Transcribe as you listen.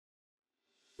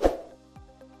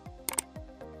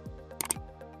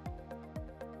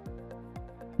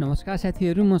नमस्कार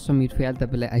साथीहरु, म समीर फ्याल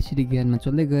तपाईलाई आईसीटी ज्ञानमा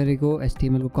चल्दै गरेको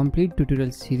एचटीएमएल को कम्प्लिट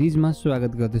ट्युटोरियल सिरिजमा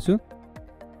स्वागत गर्दछु।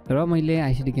 र मैले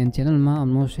आईसीटी ज्ञान च्यानलमा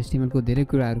अलमोस्ट एचटीएमएल को धेरै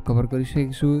कुराहरू कभर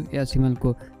गरिसकेको छु। एचटीएमएल को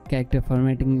क्यारेक्टर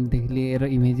फर्मेटिङ देखि लिएर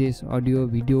इमेजेस,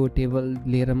 अडियो, भिडियो, टेबल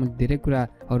लिएर म धेरै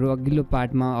कुराहरू अघिल्लो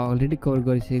पार्टमा अलरेडी कभर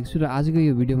गरिसकेको छु। र आजको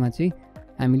यो भिडियोमा चाहिँ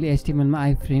हामीले एचटीएमएल मा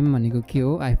आइफ्रेम भनेको के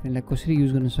हो, आइफ्रेमलाई कसरी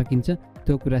युज गर्न सकिन्छ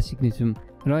त्यो कुरा सिक्नेछौँ।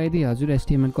 र यदि हजुर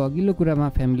एचटीएमएल को अघिल्लो कुरामा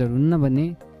फ्यामिलियर हुन्न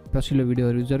भने पछिल्लो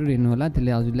भिडियोहरू जरुर हेर्नु होला,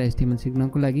 त्यसले हजुरलाई एचटीएमएल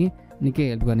सिक्नको लागि निकै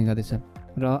हेल्प गर्ने गर्दछ।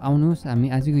 र आउनुहोस्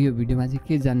हामी आजको यो भिडियोमा चाहिँ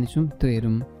के जान्नेछौँ त्यो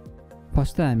हेरौँ।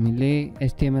 फर्स्ट त हामीले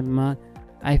एचटीएमएल मा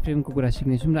आइफ्रेमको कुरा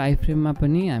सिक्नेछौँ। र आइफ्रेममा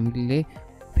पनि हामीले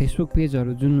फेसबुक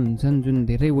पेजहरू जुन हुन्छन्, जुन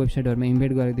धेरै वेबसाइटहरुमा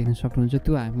इम्बेड गरेर देख्न सक्नुहुन्छ,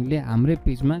 त्यो हामीले हाम्रै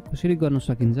पेजमा कसरी गर्न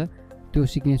सकिन्छ त्यो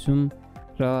सिक्नेछौँ।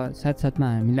 र साथसाथमा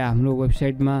हामीले हाम्रो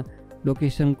वेबसाइटमा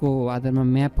लोकेसनको आधारमा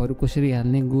म्यापहरू कसरी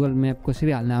हाल्ने, गुगल म्याप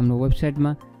कसरी हाल्ने हाम्रो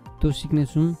वेबसाइटमा त्यो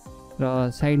सिक्नेछौँ।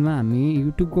 र साइडमा हामी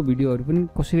युट्युबको भिडियोहरू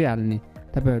पनि कसरी हाल्ने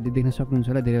तपाईहरुले देख्न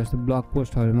सक्नुहुन्छ होला। धेरै जस्तो ब्लग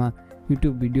पोस्टहरुमा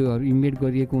युट्युब भिडियोहरू इम्बेड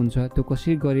गरिएको हुन्छ, त्यो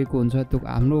कसरी गरिएको हुन्छ, त्यो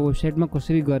हाम्रो वेबसाइटमा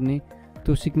कसरी गर्ने त्यो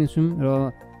सिक्नेछौँ।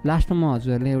 र लास्टमा म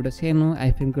हजुरहरुलाई एउटा सानो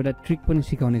आइफ्रेमको एउटा ट्रिक पनि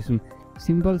सिकाउनेछु।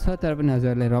 सिम्पल छ तर पनि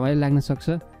हजुरहरुलाई रमाइलो लाग्न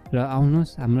सक्छ। र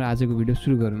आउनुहोस् हाम्रो आजको भिडियो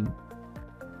सुरु गरौँ।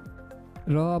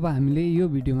 र अब हामीले यो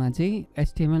भिडियोमा चाहिँ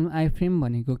एचटीएमएल आइफ्रेम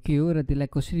भनेको के हो र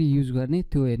त्यसलाई कसरी युज गर्ने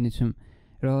त्यो हेर्नेछौँ।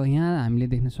 र यहाँ हामीले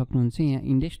देख्न सक्नुहुन्छ, यहाँ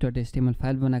index.html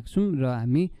फाइल बनाएको छौँ र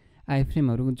हामी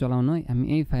आइफ्रेमहरू चलाउन हामी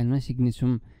यही फाइलमा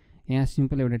सिक्नेछौँ। यहाँ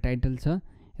सिम्पल एउटा टाइटल छ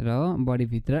र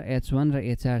बडीभित्र h1 र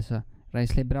hr छ। र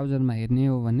यसलाई ब्राउजरमा हेर्ने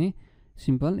हो भने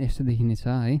सिम्पल यस्तो देखिनेछ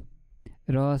है।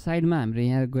 र साइडमा हाम्रो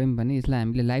यहाँ गयौँ भने यसलाई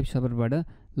हामीले लाइभ सर्भरबाट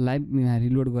लाइभ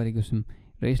रिलोड गरेको छौँ।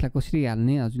 र यसलाई कसरी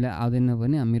हाल्ने हजुरलाई आउँदैन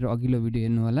भने मेरो अघिल्लो भिडियो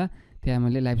हेर्नु होला, त्यहाँ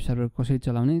मैले लाइभ सर्भर कसरी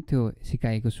चलाउने त्यो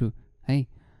सिकाएको छु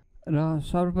है। र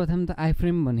सर्वप्रथम त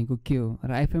आइफ्रेम भनेको के हो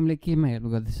र आइफ्रेमले केमा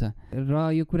हेल्प गर्दछ र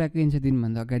यो कुराको एन्सर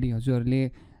दिनुभन्दा अगाडि हजुरहरूले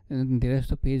धेरै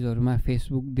जस्तो पेजहरूमा,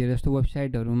 फेसबुक धेरै जस्तो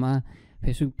वेबसाइटहरूमा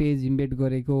फेसबुक पेज इम्बेड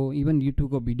गरेको, इभन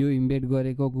युट्युबको भिडियो इम्बेड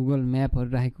गरेको, गुगल म्यापहरू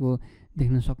राखेको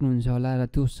देख्न सक्नुहुन्छ होला। र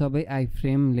त्यो सबै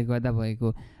आइफ्रेमले गर्दा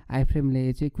भएको।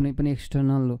 आइफ्रेमले चाहिँ कुनै पनि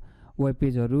एक्सटर्नल वेब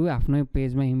पेजहरू आफ्नै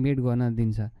पेजमा इम्बेड गर्न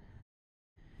दिन्छ।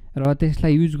 र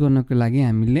त्यसलाई युज गर्नको लागि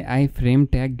हामीले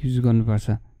आइफ्रेम ट्याग युज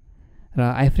गर्नुपर्छ। र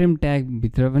आइफ्रेम ट्याग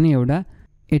भित्र पनि एउटा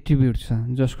एट्रिब्युट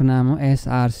छ जसको नाम हो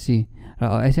एसआरसी।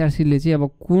 र एसआरसीले चाहिँ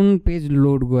अब कुन पेज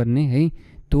लोड गर्ने है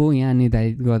त्यो यहाँ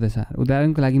निर्धारित गर्दछ।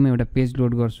 उदाहरणको लागि म एउटा पेज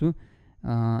लोड गर्छु,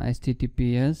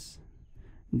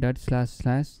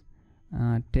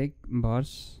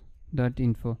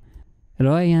 https://techverse.info। र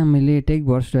यहाँ मैले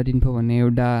techverse.info भन्ने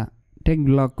एउटा टेक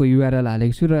ब्लगको युआरएल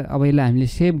हालेको छु। र अब यसलाई हामीले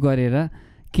सेभ गरेर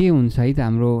के हुन्छ है त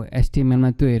हाम्रो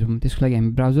एचटीएमएलमा त्यो हेरौँ। त्यसको लागि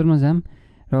हामी ब्राउजरमा जाऊँ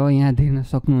र यहाँ देख्न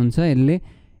सक्नुहुन्छ यसले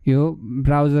यो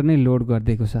ब्राउजर नै लोड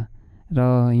गरिदिएको छ।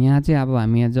 र यहाँ चाहिँ अब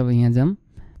हामी जब यहाँ जाऊँ,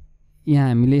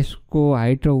 यहाँ हामीले यसको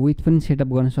हाइट र विथ पनि सेटअप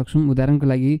गर्न सक्छौँ। उदाहरणको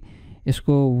लागि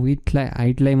यसको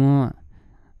हाइटलाई म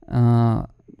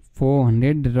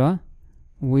 400 र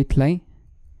विथलाई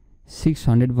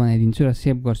 600 बनाइदिन्छु र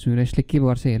सेभ गर्छु। र यसले के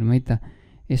गर्छ हेरौँ है त।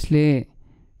 यसले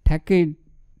ठ्याक्कै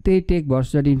त्यही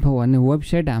techverse.info भन्ने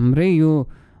वेबसाइट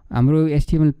हाम्रो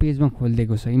एचटीएमएल पेजमा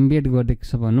खोलिदिएको छ, इम्बेड गरिदिएको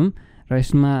छ भनौँ। र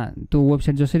यसमा त्यो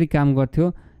वेबसाइट जसरी काम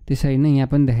गर्थ्यो त्यसरी नै यहाँ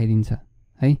पनि देखाइदिन्छ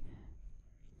है।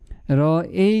 र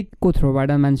यहीको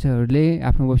थ्रोबाट मान्छेहरूले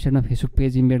आफ्नो वेबसाइटमा फेसबुक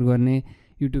पेज इम्बेड गर्ने,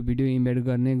 युट्युब भिडियो इम्बेड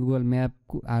गर्ने, गुगल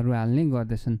म्यापहरू हाल्ने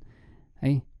गर्दछन्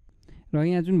है। र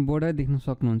यहाँ जुन बोर्डर देख्न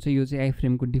सक्नुहुन्छ यो चाहिँ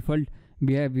आइफ्रेमको डिफल्ट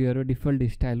बिहेभियर हो, डिफल्ट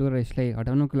स्टाइल हो। र यसलाई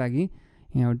हटाउनको लागि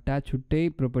यहाँ एउटा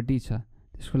छुट्टै प्रोपर्टी छ।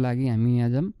 त्यसको लागि हामी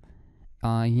यहाँ जाऊँ,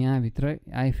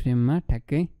 यहाँभित्र आइफ्रेममा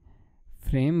ठ्याक्कै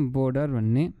फ्रेम बोर्डर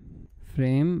भन्ने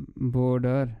फ्रेम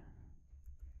बोर्डर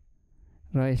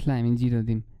र यसलाई हामी 0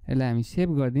 दिउँ। यसलाई हामी सेभ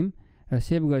गरिदिउँ। र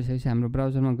सेभ गरिसकेपछि हाम्रो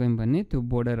ब्राउजरमा गयौँ भने त्यो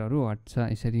बोर्डरहरू हट्छ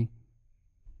यसरी।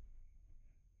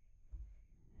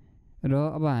 र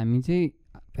अब हामी चाहिँ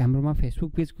हाम्रोमा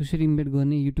फेसबुक पेज कसरी इम्बेड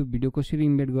गर्ने, युट्युब भिडियो कसरी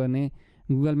इम्बेड गर्ने,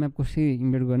 गुगल म्याप कसरी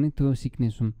इम्बेड गर्ने त्यो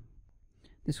सिक्नेछौँ।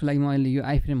 त्यसको लागि म अहिले यो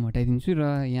आइफ्रेम हटाइदिन्छु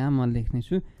र यहाँ म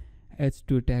लेख्नेछु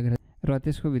h2 ट्याग र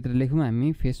त्यसको भित्र लेखौँ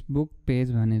हामी फेसबुक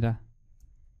पेज भनेर।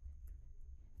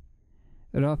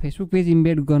 र फेसबुक पेज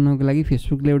इम्बेड गर्नको लागि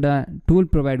फेसबुकले एउटा टुल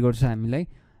प्रोभाइड गर्छ हामीलाई।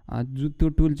 त्यो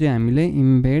टुल चाहिँ हामीले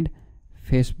इम्बेड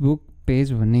फेसबुक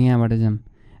पेज भन्ने यहाँबाट जाऊँ।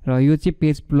 र यो चाहिँ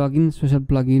page plugin, social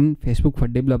plugin Facebook for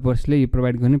डेभलपर्सले यो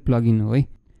प्रोभाइड गर्ने प्लगइन हो है।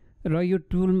 र यो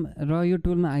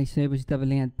टुलमा आइसकेपछि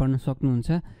तपाईँले यहाँ पढ्न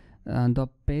सक्नुहुन्छ, the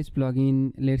page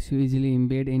plugin let's you easily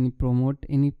embed any promote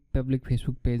any public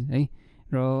Facebook page है।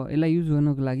 र यसलाई युज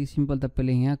गर्नको लागि सिम्पल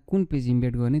तपाईँले यहाँ कुन पेज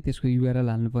इम्बेड गर्ने त्यसको युआरएल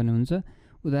हाल्नुपर्ने हुन्छ।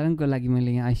 उदाहरणको लागि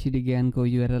मैले यहाँ ICT ज्ञानको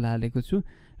URL हालेको छु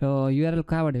र URL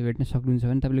कहाँबाट भेट्न सक्नुहुन्छ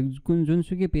भने तपाईँले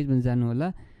जुनसुकै पेजमा जानु होला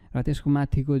र त्यसको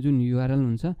माथिको जुन URL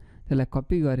हुन्छ त्यसलाई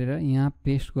कपी गरेर यहाँ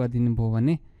पेस्ट गरिदिनु भयो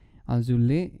भने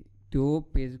हजुरले त्यो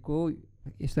पेजको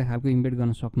यस्तो खालको इम्बेड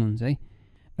गर्न सक्नुहुन्छ है।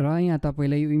 र यहाँ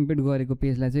तपाईँले यो इम्बेड गरेको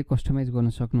पेजलाई चाहिँ कस्टमाइज गर्न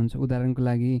सक्नुहुन्छ। उदाहरणको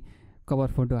लागि कभर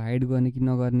फोटो हाइड गर्ने कि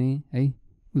नगर्ने है।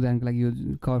 उदाहरणको लागि यो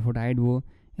कभर फोटो हाइड भयो,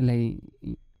 यसलाई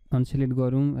अनसिलेक्ट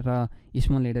गरौँ र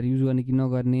स्मल हेडर युज गर्ने कि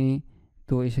नगर्ने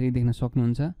त्यो यसरी देख्न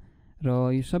सक्नुहुन्छ। र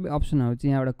यो सबै अप्सनहरू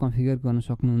चाहिँ यहाँबाट कन्फिगर गर्न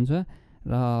सक्नुहुन्छ।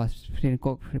 र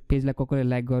पेजलाई कसले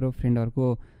लाइक गर्यो, फ्रेन्डहरूको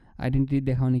आइडेन्टिटी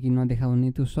देखाउने कि नदेखाउने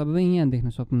त्यो सबै यहाँ देख्न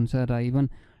सक्नुहुन्छ। र इभन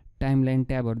टाइमलाइन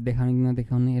ट्याबहरू देखाउने कि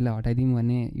नदेखाउने, यसलाई हटाइदिउँ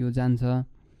भने यो जान्छ।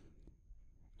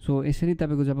 सो यसरी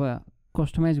तपाईँको जब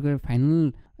कस्टमाइज गरेर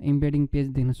फाइनल इम्बेडिङ पेज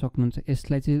देख्न सक्नुहुन्छ।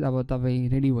 यसलाई चाहिँ अब तपाईँ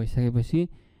रेडी भइसकेपछि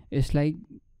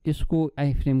यसको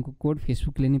आइफ्रेमको कोड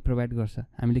फेसबुकले नै प्रोभाइड गर्छ।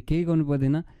 हामीले केही गर्नु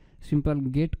पर्दैन,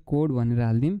 सिम्पल गेट कोड भनेर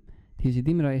हालिदिउँ,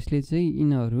 थिचिदिउँ र यसले चाहिँ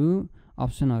यिनीहरू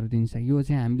अप्सनहरू दिन्छ। यो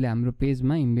चाहिँ हामीले हाम्रो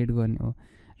पेजमा इम्बेड गर्ने हो।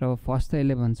 र फर्स्ट त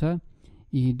यसले भन्छ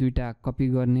यी दुईवटा कपी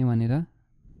गर्ने भनेर।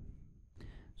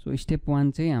 सो स्टेप 1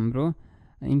 चाहिँ हाम्रो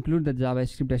include the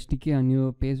JavaScript SDK on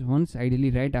your page once, ideally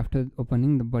right after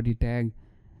opening the body tag.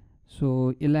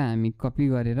 So यसलाई हामी कपी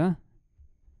गरेर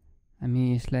हामी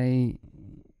यसलाई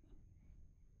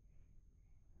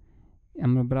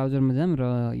हाम्रो ब्राउजरमा जाम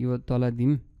र यो तल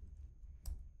दिम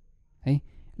है,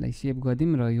 यसलाई सेभ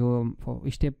गरिदिउँ र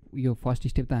यो फर्स्ट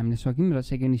स्टेप त हामीले सक्यौँ र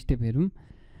सेकेन्ड स्टेप हेरौँ।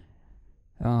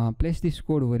 Place this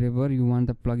code wherever you want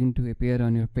the plugin to appear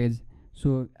on your page. So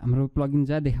हाम्रो प्लगइन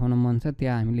जहाँ देखाउन मन छ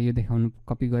त्यहाँ हामीले यो देखाउनु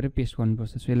कपी गरेर पेस्ट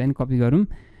गर्नुपर्छ। सो यसलाई पनि कपी गरौँ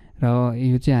र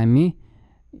यो चाहिँ हामी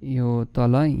यो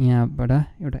तल यहाँबाट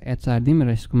एउटा HR दिउँ र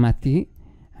यसको माथि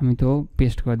हामी त्यो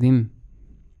पेस्ट गरिदिउँ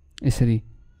यसरी।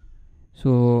 सो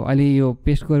अहिले यो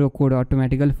पेस्ट गरेको कोड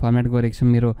अटोमेटिकली फर्मेट गरेको छ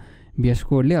मेरो VS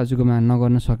कोडले, हजुरकोमा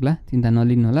नगर्न सक्ला, चिन्ता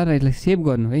नलिनु होला। र यसलाई सेभ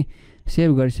गर्नु है। सेभ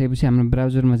गरिसकेपछि हाम्रो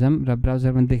ब्राउजरमा जाम र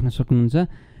ब्राउजरमा देख्न सक्नुहुन्छ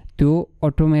त्यो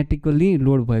अटोमेटिकली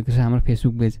लोड भएको छ हाम्रो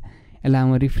फेसबुक पेज। यसलाई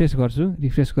म रिफ्रेस गर्छु,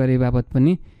 रिफ्रेस गरे बापत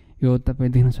पनि यो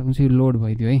तपाईँ देख्न सक्नुहुन्छ यो लोड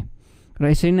भइदियो है। र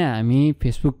यसरी नै हामी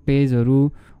फेसबुक पेजहरू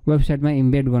वेबसाइटमा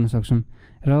इम्बेड गर्न सक्छौँ।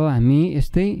 र हामी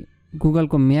यस्तै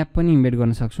गुगलको म्याप पनि इम्बेड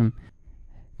गर्न सक्छौँ।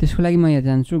 त्यसको लागि म यहाँ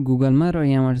जान्छु गुगलमा र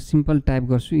यहाँबाट सिम्पल टाइप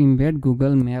गर्छु इम्बेड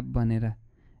गुगल म्याप भनेर।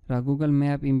 र गुगल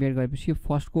म्याप इम्बेड गरेपछि यो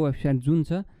फर्स्टको वेबसाइट जुन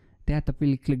छ त्यहाँ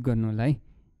तपाईँले क्लिक गर्नु होला है।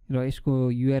 र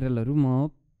यसको URLहरू म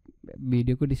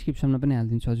भिडियोको डिस्क्रिप्सनमा पनि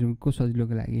हालिदिन्छु हजुरको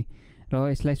सजिलोको लागि। र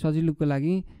यसलाई सजिलोको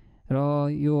लागि र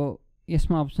यो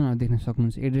यसमा अप्सनहरू देख्न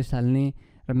सक्नुहुन्छ, एड्रेस हाल्ने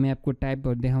र म्यापको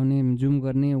टाइपहरू देखाउने, जुम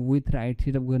गर्ने, विथ र हाइट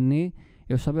सेटअप गर्ने,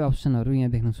 यो सबै अप्सनहरू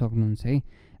यहाँ देख्न सक्नुहुन्छ है।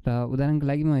 र उदाहरणको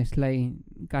लागि म यसलाई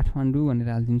काठमाडौँ भनेर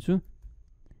हालिदिन्छु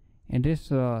एड्रेस।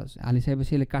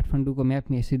 हालिसकेपछि यसले काठमाडौँको म्याप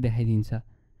यसरी देखाइदिन्छ।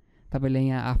 तपाईँले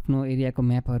यहाँ आफ्नो एरियाको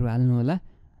म्यापहरू हाल्नु होला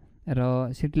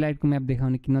र सेटेलाइटको म्याप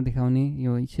देखाउने कि नदेखाउने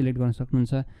यो सिलेक्ट गर्न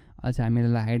सक्नुहुन्छ। अझ हामी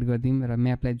यसलाई हाइड गरिदिउँ र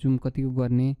म्यापलाई जुम कतिको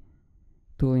गर्ने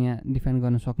त्यो यहाँ डिफाइन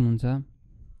गर्न सक्नुहुन्छ।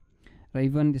 र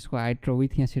इभन त्यसको हाइट र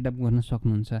विथ यहाँ सेटअप गर्न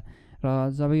सक्नुहुन्छ। र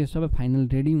जब यो सबै फाइनल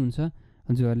रेडी हुन्छ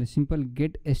हजुरहरूले सिम्पल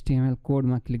गेट HTML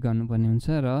कोडमा क्लिक गर्नुपर्ने हुन्छ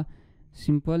र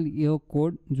सिम्पल यो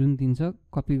कोड जुन दिन्छ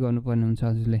कपी गर्नुपर्ने हुन्छ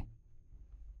हजुरले।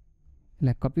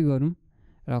 यसलाई कपी गरौँ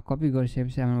र कपी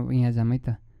गरिसकेपछि हाम्रो यहाँ जाम है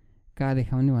त। कहाँ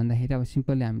देखाउने भन्दाखेरि अब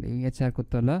सिम्पली हामीले HR को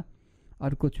तल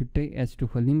अर्को छुट्टै H2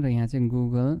 खोलिदिउँ र यहाँ चाहिँ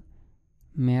गुगल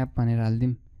म्याप भनेर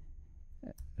हालिदिउँ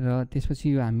र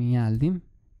त्यसपछि यो हामी यहाँ हालिदिउँ,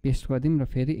 पेस्ट गरिदिउँ र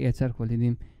फेरि HR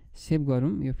खोलिदिउँ, सेभ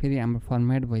गरौँ। यो फेरि हाम्रो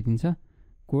फर्मेट भइदिन्छ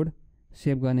कोड,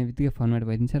 सेभ गर्ने बित्तिकै फर्मेट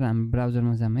भइदिन्छ र हाम्रो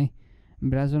ब्राउजरमा जाम है।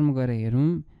 ब्राउजरमा गएर हेरौँ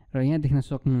र यहाँ देख्न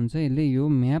सक्नुहुन्छ यसले यो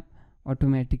म्याप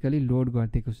अटोमेटिकली लोड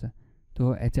गरिदिएको छ। त्यो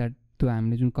HR त्यो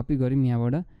हामीले जुन कपी गऱ्यौँ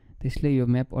यहाँबाट त्यसले यो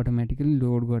म्याप अटोमेटिकली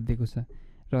लोड गरिदिएको छ।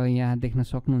 र यहाँ देख्न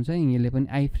सक्नुहुन्छ यसले पनि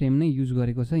आइफ्रेम नै युज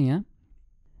गरेको छ यहाँ।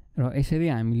 र यसरी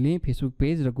हामीले फेसबुक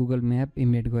पेज र गुगल म्याप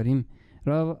इम्बेड गऱ्यौँ।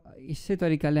 र यसै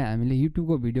तरिकाले हामीले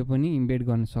युट्युबको भिडियो पनि इम्बेड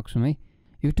गर्न सक्छौँ है।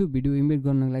 युट्युब भिडियो इम्बेड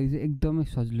गर्नको लागि चाहिँ एकदमै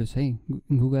सजिलो छ है।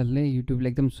 गुगलले युट्युबले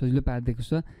एकदम सजिलो पारिदिएको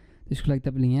छ। त्यसको लागि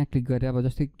तपाईँले यहाँ क्लिक गरेर अब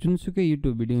जस्तै जुनसुकै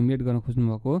युट्युब भिडियो इम्बेड गर्न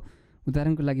खोज्नुभएको हो,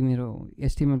 उदाहरणको लागि मेरो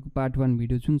HTML को पार्ट 1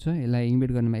 भिडियो जुन छ यसलाई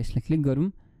इम्बेड गर्नमा यसलाई क्लिक गरौँ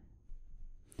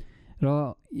र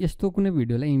यस्तो कुनै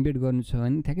भिडियोलाई इम्बेड गर्नु छ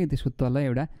भने ठ्याक्कै त्यसको तल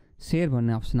एउटा सेयर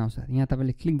भन्ने अप्सन आउँछ, यहाँ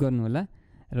तपाईँले क्लिक गर्नु होला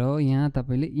र यहाँ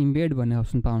तपाईँले इम्बेड भन्ने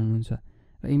अप्सन पाउनुहुन्छ।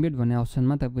 र इम्बेड भन्ने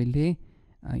अप्सनमा तपाईँले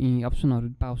यी अप्सनहरू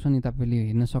पाउँछ नि तपाईँले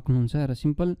हेर्न सक्नुहुन्छ। र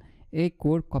सिम्पल एक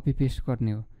कोड कपी पेस्ट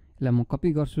गर्ने हो। यसलाई म कपी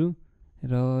गर्छु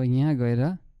र यहाँ गएर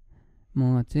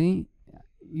म चाहिँ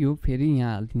यो फेरि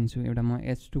यहाँ हालिदिन्छु, एउटा म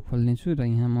H2 खोल्नेछु र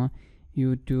यहाँ म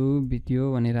युट्युब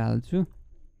भिडियो भनेर हाल्छु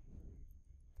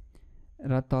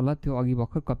र तल त्यो अघि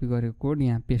भर्खर कपी गरेको कोड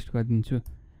यहाँ पेस्ट गरिदिन्छु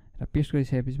र पेस्ट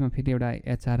गरिसकेपछि म फेरि एउटा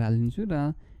एचआर हालिदिन्छु र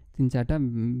 3-4टा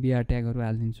बिआर ट्यागहरू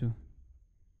हालिदिन्छु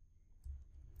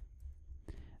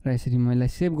र यसरी म यसलाई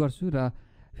सेभ गर्छु र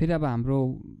फेरि अब हाम्रो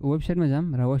वेबसाइटमा जाम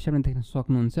र वेबसाइटमा देख्न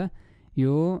सक्नुहुन्छ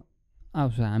यो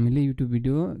आउँछ हामीले युट्युब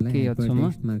भिडियो केही हदसम्म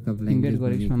इम्बेड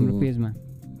गरेको छौँ हाम्रो पेजमा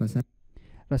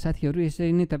र साथीहरू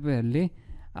यसरी नै तपाईँहरूले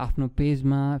आफ्नो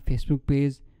पेजमा फेसबुक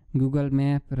पेज गुगल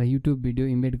म्याप र युट्युब भिडियो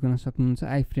इम्बेड गर्न सक्नुहुन्छ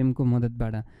आइफ्रेमको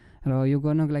मद्दतबाट र यो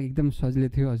गर्नको लागि एकदम सजिलो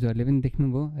थियो हजुरहरूले पनि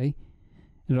देख्नुभयो है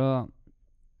र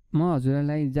म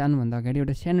हजुरहरूलाई जानुभन्दा अगाडि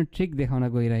एउटा सानो ट्रिक देखाउन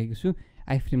गइरहेको छु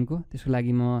आइफ्रेमको त्यसको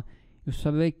लागि म यो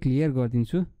सबै क्लियर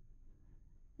गरिदिन्छु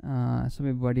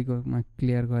सबै बडीकोमा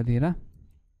क्लियर गरिदिएर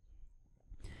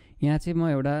यहाँ चाहिँ म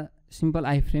एउटा सिम्पल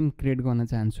आइफ्रेम क्रिएट गर्न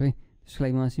चाहन्छु है त्यसको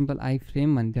लागि म सिम्पल आइफ्रेम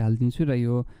भनेर हालिदिन्छु र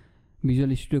यो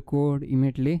visual studio code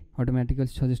इमेजले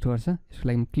automatically suggest गर्छ यसको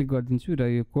लागि म क्लिक गरिदिन्छु र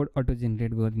यो कोड अटो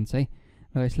जेनेरेट गरिदिन्छ है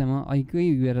र यसलाई म अहिलेकै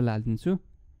युआरएल हालिदिन्छु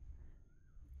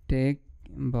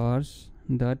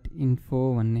techverse.info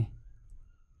भन्ने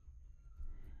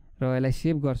र यसलाई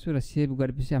सेभ गर्छु र सेभ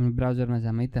गरेपछि हाम्रो ब्राउजरमा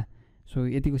जाम है त सो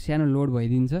यतिको सानो लोड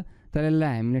भइदिन्छ तर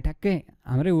यसलाई हामीले ठ्याक्कै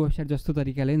हाम्रै वेबसाइट जस्तो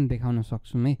तरिकाले पनि देखाउन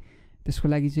सक्छौँ है त्यसको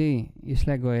लागि चाहिँ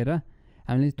यसलाई गएर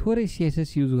हामीले थोरै सिएसएस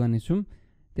युज गर्नेछौँ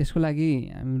त्यसको लागि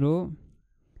हाम्रो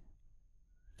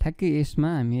ठ्याक्कै यसमा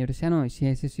हामी एउटा सानो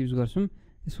सिएसएस युज गर्छौँ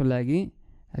त्यसको लागि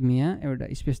हामी यहाँ एउटा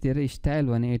स्पेस दिएर स्टाइल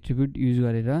भन्ने एट्रिब्युट युज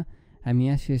गरेर हामी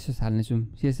यहाँ सिएसएस हाल्नेछौँ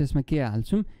सिएसएसमा के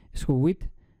हाल्छौँ यसको विथ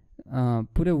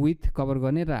पुरै विथ कभर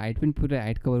गर्ने र हाइट पनि पुरै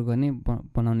हाइट कभर गर्ने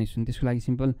बनाउनेछौँ त्यसको लागि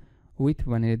सिम्पल विथ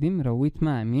भनेर दिउँ र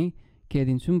विथमा हामी के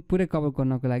दिन्छौँ पुरै कभर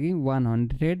गर्नको लागि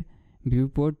 100 भ्यू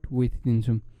पोर्ट विथ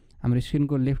दिन्छौँ हाम्रो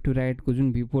स्क्रिनको लेफ्ट टु राइटको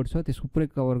जुन भ्यू पोर्ट छ त्यसको पुरै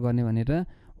कभर गर्ने भनेर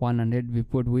 100 भ्यू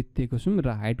पोर्ट विथ दिएको छौँ र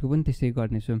हाइटको पनि त्यसै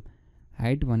गर्नेछौँ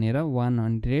हाइट भनेर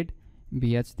 100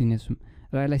 VH दिनेछौँ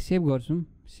र यसलाई सेभ गर्छौँ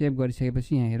सेभ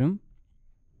गरिसकेपछि यहाँ हेरौँ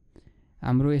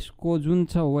हाम्रो यसको जुन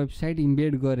छ वेबसाइट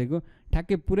इम्बेड गरेको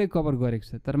ठ्याक्कै पुरै कभर गरेको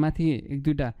छ तर माथि एक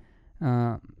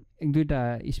दुईवटा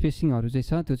स्पेसिङहरू चाहिँ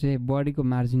छ त्यो चाहिँ बडीको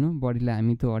मार्जिन हो बडीलाई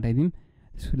हामी त्यो हटाइदिउँ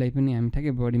त्यसको लागि पनि हामी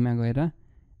ठ्याक्कै बडीमा गएर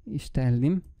स्टाइल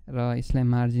दिउँ र यसलाई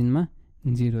मार्जिनमा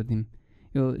 0 दिउँ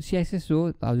यो सिएसएस हो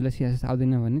हजुरलाई सिएसएस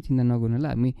आउँदैन भने चिन्ता नगर्नु होला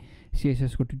हामी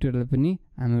सिएसएसको ट्युटोरियल पनि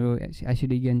हाम्रो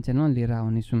आइसिटी ज्ञान च्यानलमा लिएर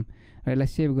आउनेछौँ र यसलाई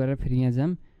सेभ गरेर फेरि यहाँ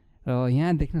जाम र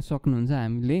यहाँ देख्न सक्नुहुन्छ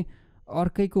हामीले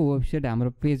अर्कैको वेबसाइट हाम्रो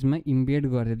पेजमा इम्बेड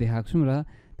गरेर देखाएको छौँ र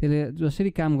त्यसले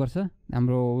जसरी काम गर्छ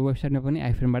हाम्रो वेबसाइटमा पनि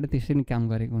आइफ्रेमबाट त्यसरी नै काम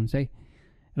गरेको हुन्छ है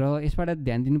र यसबाट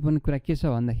ध्यान दिनुपर्ने कुरा के छ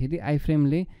भन्दाखेरि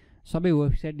आइफ्रेमले सबै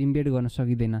वेबसाइट इम्बेड गर्न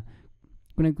सकिँदैन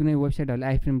कुनै कुनै वेबसाइटहरूले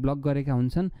आइफ्रेम ब्लक गरेका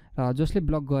हुन्छन् र जसले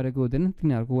ब्लक गरेको हुँदैन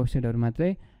तिनीहरूको वेबसाइटहरू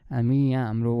मात्रै हामी यहाँ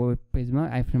हाम्रो वेब पेजमा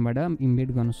आइफ्रेमबाट इम्बेड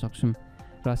गर्न सक्छौँ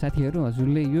र साथीहरू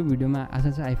हजुरले यो भिडियोमा आशा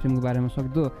छ आइफ्रेमको बारेमा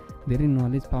सक्दो धेरै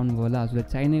नलेज पाउनुभयो होला हजुरलाई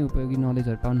चाहिने उपयोगी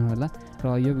नलेजहरू पाउनु होला र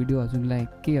यो भिडियो हजुरलाई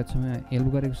केही हदसम्म हेल्प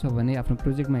गरेको छ भने आफ्नो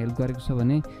प्रोजेक्टमा हेल्प गरेको छ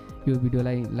भने यो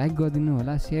भिडियोलाई लाइक गरिदिनु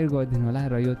होला सेयर गरिदिनु होला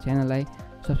र यो च्यानललाई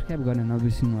सब्सक्राइब गर्न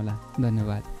नबिर्सिनु होला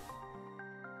धन्यवाद।